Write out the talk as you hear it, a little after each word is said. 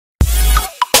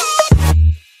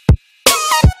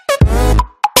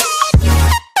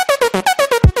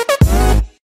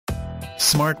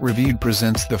Smart Reviewed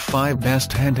presents the 5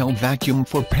 best handheld vacuum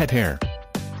for pet hair.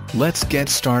 Let's get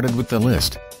started with the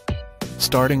list.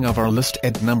 Starting off our list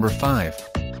at number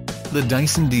 5. The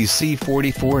Dyson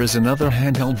DC44 is another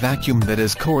handheld vacuum that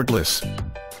is cordless.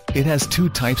 It has 2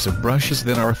 types of brushes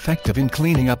that are effective in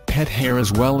cleaning up pet hair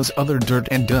as well as other dirt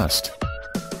and dust.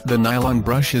 The nylon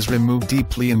brushes remove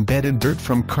deeply embedded dirt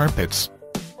from carpets.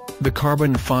 The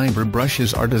carbon fiber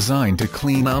brushes are designed to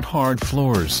clean out hard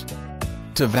floors.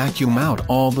 To vacuum out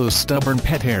all those stubborn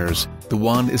pet hairs, the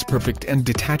wand is perfect and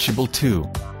detachable too.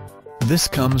 This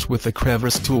comes with a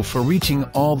crevice tool for reaching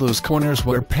all those corners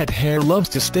where pet hair loves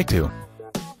to stick to.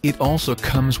 It also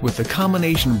comes with a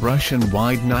combination brush and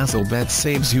wide nozzle that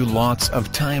saves you lots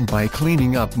of time by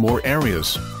cleaning up more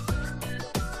areas.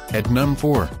 At number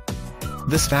 4.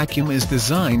 This vacuum is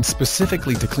designed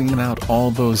specifically to clean out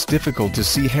all those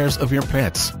difficult-to-see hairs of your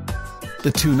pets. The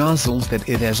 2 nozzles that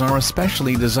it has are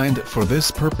especially designed for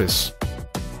this purpose.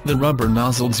 The rubber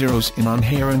nozzle zeroes in on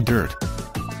hair and dirt.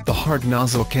 The hard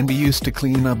nozzle can be used to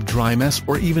clean up dry mess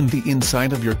or even the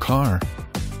inside of your car.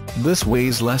 This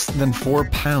weighs less than 4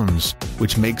 pounds,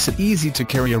 which makes it easy to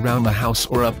carry around the house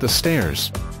or up the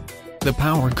stairs. The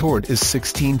power cord is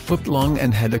 16 foot long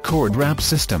and had a cord wrap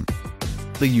system.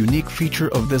 The unique feature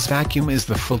of this vacuum is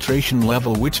the filtration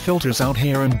level, which filters out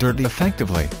hair and dirt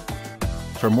effectively.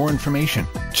 For more information,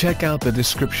 check out the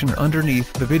description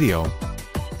underneath the video.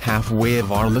 Halfway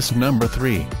of our list, number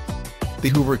 3. The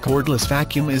Hoover cordless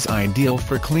vacuum is ideal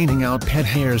for cleaning out pet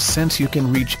hairs since you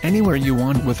can reach anywhere you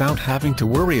want without having to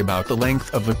worry about the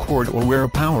length of the cord or where a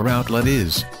power outlet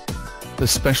is. The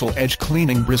special edge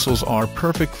cleaning bristles are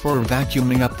perfect for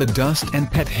vacuuming up the dust and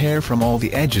pet hair from all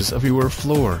the edges of your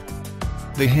floor.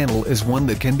 The handle is one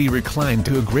that can be reclined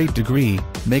to a great degree,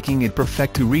 making it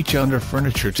perfect to reach under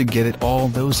furniture to get at all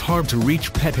those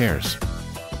hard-to-reach pet hairs.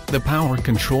 The power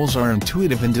controls are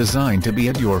intuitive and designed to be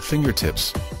at your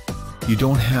fingertips. You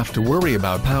don't have to worry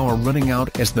about power running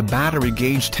out, as the battery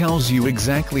gauge tells you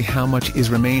exactly how much is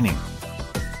remaining.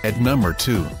 At number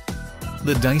 2.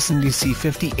 The Dyson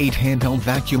DC58 handheld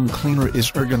vacuum cleaner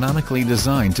is ergonomically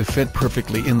designed to fit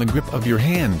perfectly in the grip of your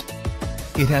hand.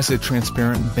 It has a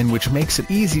transparent bin which makes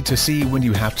it easy to see when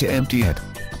you have to empty it.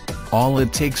 All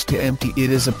it takes to empty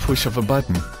it is a push of a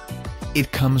button.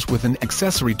 It comes with an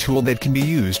accessory tool that can be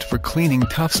used for cleaning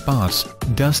tough spots,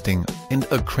 dusting, and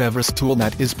a crevice tool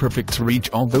that is perfect to reach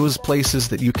all those places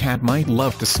that your cat might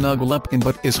love to snuggle up in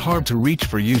but is hard to reach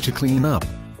for you to clean up.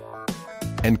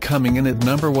 And coming in at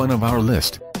number 1 of our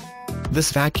list.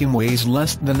 This vacuum weighs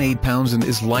less than 8 pounds and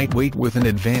is lightweight with an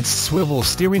advanced swivel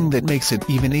steering that makes it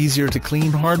even easier to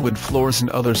clean hardwood floors and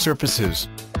other surfaces.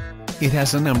 It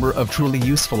has a number of truly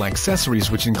useful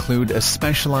accessories which include a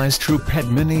specialized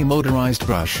TruePet mini motorized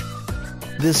brush.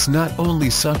 This not only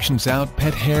suctions out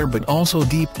pet hair but also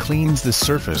deep cleans the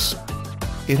surface.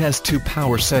 It has 2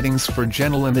 power settings for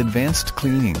gentle and advanced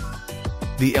cleaning.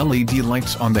 The LED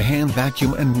lights on the hand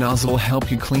vacuum and nozzle help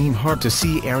you clean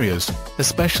hard-to-see areas,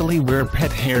 especially where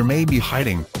pet hair may be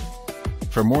hiding.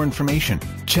 For more information,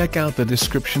 check out the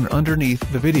description underneath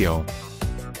the video.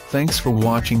 Thanks for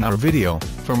watching our video.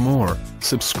 For more,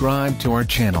 subscribe to our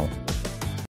channel.